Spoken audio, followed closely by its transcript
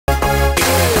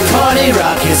party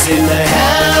rock is in the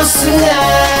house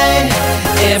tonight.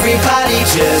 Everybody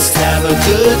just have a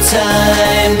good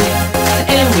time,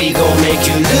 and we gon' make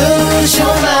you lose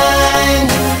your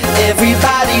mind.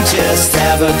 Everybody just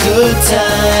have a good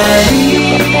time.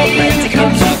 We've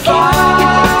come too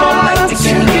far to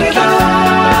give up.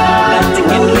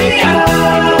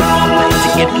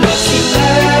 To get lucky,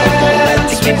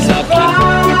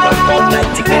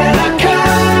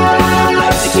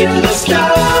 to get lucky, to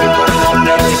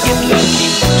get lucky.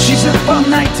 She's up all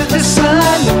night to the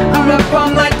sun. I'm up all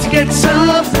night to get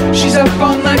some. She's up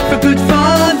all night for good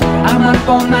fun. I'm up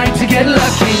all night to get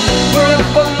lucky. We're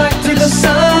up all night to the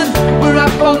sun. We're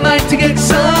up all night to get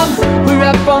some. We're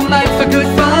up all night for good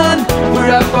fun.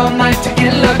 We're up all night to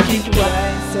get lucky.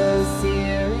 Why so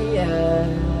serious?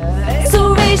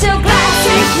 So raise your glass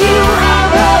if you are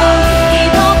wrong.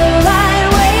 Keep on the right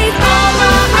way for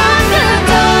the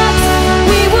underdogs.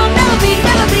 We will never be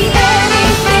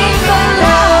anything but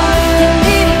love. You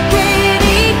little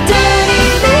pretty, dirty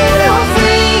little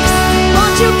freaks.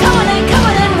 Won't you come on and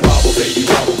wobble, baby,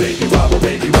 wobble, baby, wobble,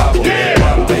 baby, wobble, yeah.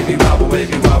 Wobble, baby, wobble,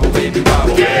 baby, wobble, baby,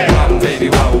 wobble, yeah. Wobble, baby,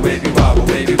 wobble, baby, wobble,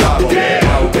 baby, wobble, yeah.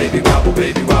 Wobble, baby, wobble,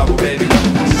 baby, wobble, baby.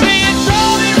 See it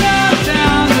rolling right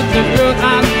down to the girl I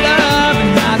love in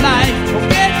my life.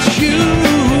 Forget you.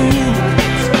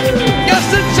 Just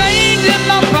a change in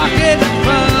my pocket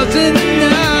wasn't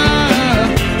enough.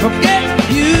 Forget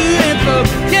you and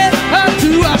forget her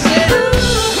too. I said,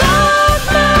 rock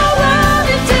my world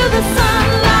into the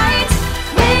sunlight.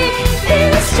 Make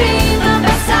this dream the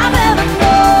best I've ever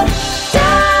known.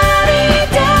 Dirty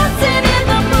dancing in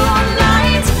the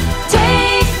moonlight.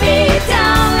 Take me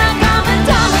down like I'm a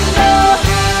domino.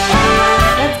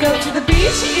 Let's go to the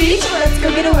beach, each, let's go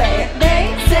get away.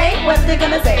 They say what they're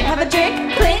gonna say. Have a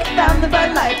drink, clink, found the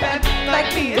Bud Light. Back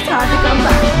like me, it's hard to come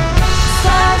back.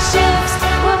 Starships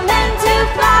were meant to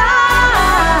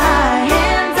fly.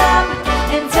 Hands up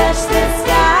and touch the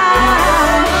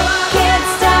sky. Can't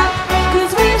stop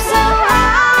 'cause we're so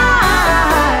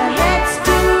high. Let's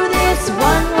do this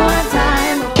one more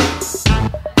time.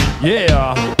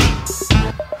 yeah,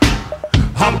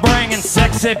 I'm bringing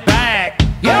sexy back.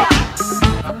 Yeah.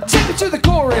 Take it to the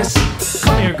chorus.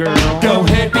 Come here, girl. Go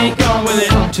ahead, be gone with it.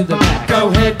 Come to the back. Go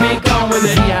ahead, be gone with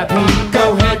it. VIP.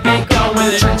 Go ahead, be gone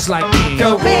with it. Drinks like me.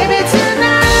 Go. Baby,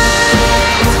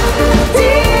 tonight,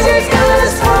 DJ's got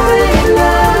us falling in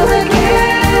love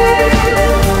again.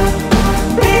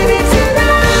 Baby,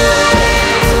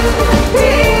 tonight,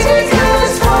 DJ's got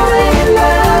us falling in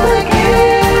love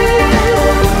again.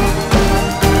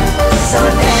 So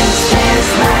dance,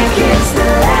 dance like it's the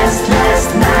last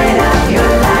night of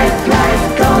your life. Life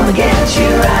gonna get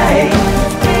you right.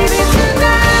 Baby,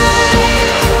 tonight,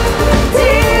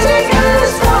 DJ's got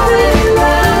us falling in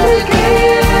love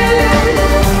again.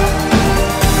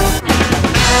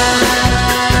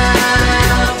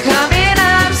 I'm coming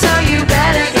up, so you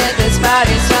better get this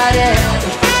party started.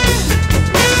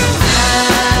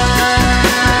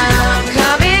 I'm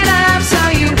coming up, so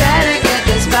you better get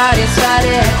this party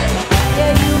started.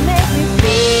 Yeah, you make me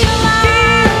feel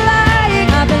like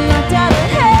I've been locked out of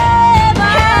heaven.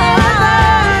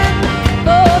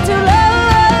 For too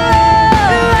long,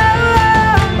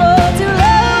 for too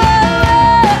long.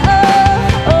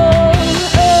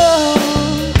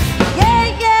 Yeah,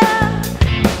 yeah,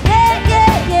 yeah,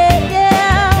 yeah, yeah,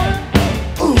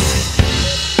 yeah. Ooh.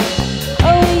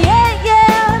 Oh yeah,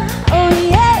 yeah, oh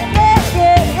yeah, yeah,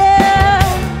 yeah, yeah.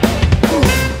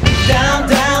 Down,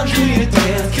 down, do your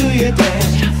dance, do your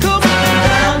dance.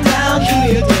 Down, down, do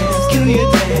your dance, do your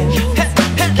dance.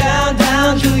 Down,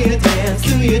 down, do your dance,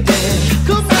 do your dance.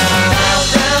 Down,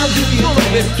 down, do your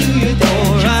dance, do your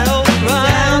dance.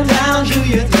 Down, down, do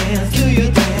your dance, do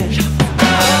your dance.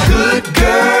 Good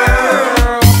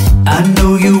girl, I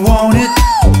know you want it.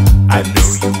 I know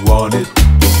you want it.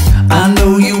 I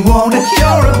know you want it.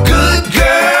 You're a good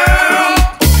girl.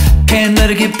 Can't let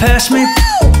it get past me.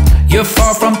 You're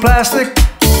far from plastic.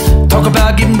 Talk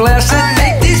about getting blasted.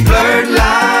 Make these blurred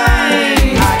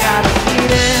lines. I got a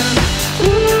feeling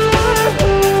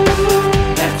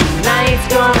that tonight's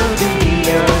gonna be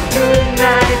a good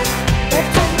night. That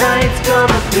tonight's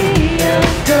gonna be a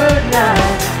good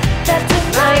night. That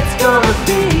tonight's gonna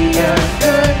be a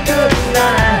good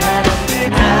night.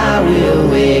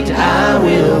 I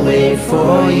will wait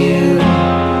for you.